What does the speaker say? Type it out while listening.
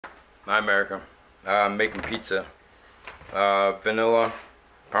Hi America. I'm making pizza. Vanilla,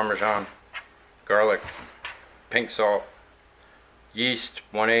 Parmesan, garlic, pink salt, yeast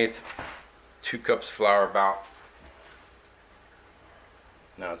 1/8, 2 cups flour about.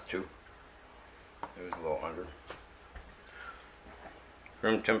 Now it's 2. It was a little under.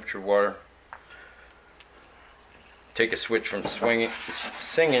 Room temperature water. Take a switch from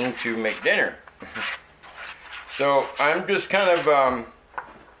singing to make dinner. So I'm just kind of,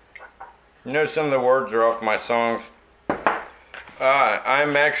 you know, some of the words are off my songs.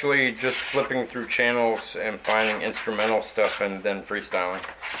 I'm actually just flipping through channels and finding instrumental stuff and then freestyling.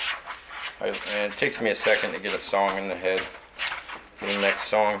 And it takes me a second to get a song in the head for the next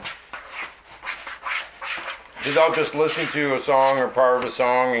song. Because I'll just listen to a song or part of a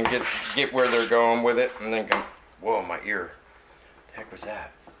song and get where they're going with it, and then come, whoa, my ear. What the heck was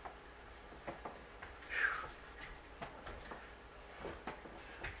that?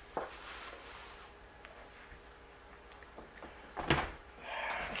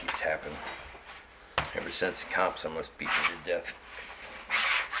 Keeps happening. Ever since the cops almost beat me to death.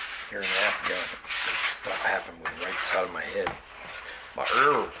 A year and a half ago, this stuff happened with the right side of my head.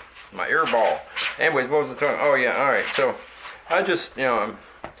 My ear ball. Anyways, what was the talking? Oh yeah, alright. So I just, you know, I'm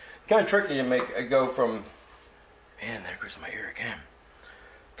kind of tricky to make a go from, man, there goes my ear again.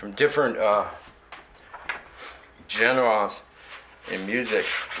 From different genres in music,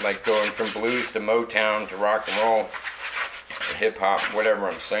 like going from blues to Motown to rock and roll to hip hop, whatever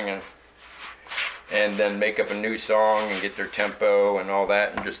I'm singing, and then make up a new song and get their tempo and all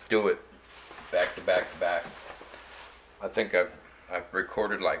that, and just do it back to back to back. I think I've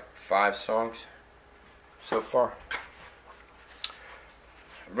recorded like 5 songs so far.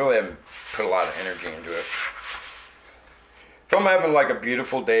 I really haven't put a lot of energy into it. If I'm having like a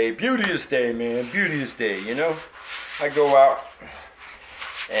beautiful day, beauteous day, man, beauteous day, you know, I go out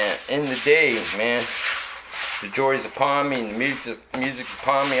and in the day, man, the joy's upon me and the music's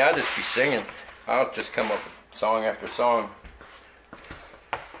upon me, I just be singing. I'll just come up with song after song.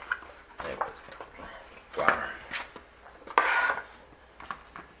 Flour.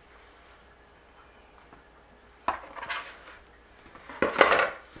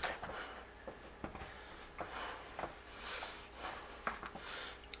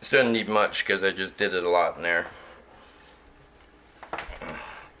 This doesn't need much because I just did it a lot in there.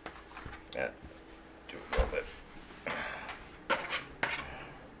 Yeah, do a little bit.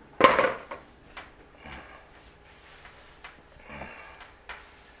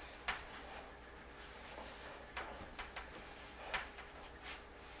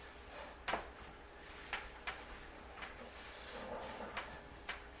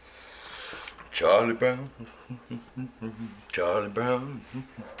 Charlie Brown, Charlie Brown.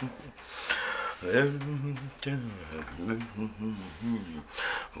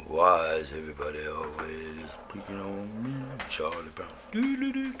 Why is everybody always picking on me? Charlie Brown,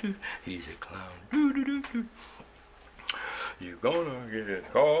 he's a clown. You're gonna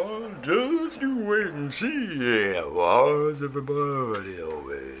get caught, just you wait and see. Yeah, why is everybody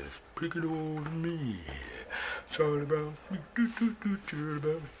always picking on me? Charlie Brown, Charlie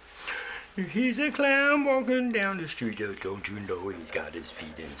Brown. He's a clown walking down the street. Oh, don't you know he's got his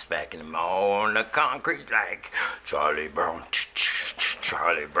feet and smacking them all on the concrete like Charlie Brown,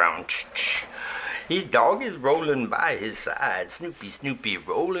 Charlie Brown. His dog is rolling by his side. Snoopy, Snoopy,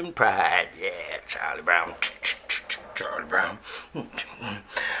 rolling pride. Yeah, Charlie Brown, Charlie Brown.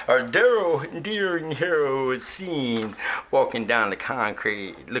 Our endearing hero is seen walking down the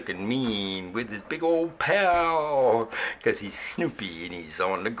concrete looking mean with his big old pal, cause he's Snoopy and he's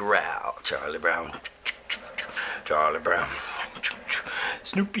on the growl. Charlie Brown, Charlie Brown.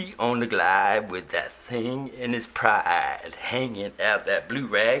 Snoopy on the glide with that thing in his pride, hanging out that blue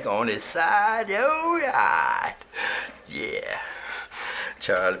rag on his side. Oh yeah, yeah.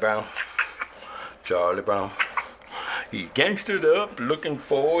 Charlie Brown, Charlie Brown. He's gangstered up, looking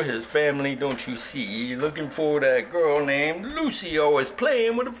for his family, don't you see? Looking for that girl named Lucy, always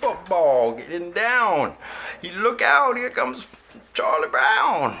playing with a football, getting down. He look out, here comes Charlie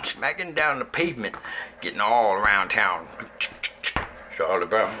Brown, smacking down the pavement, getting all around town. Charlie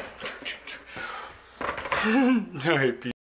Brown.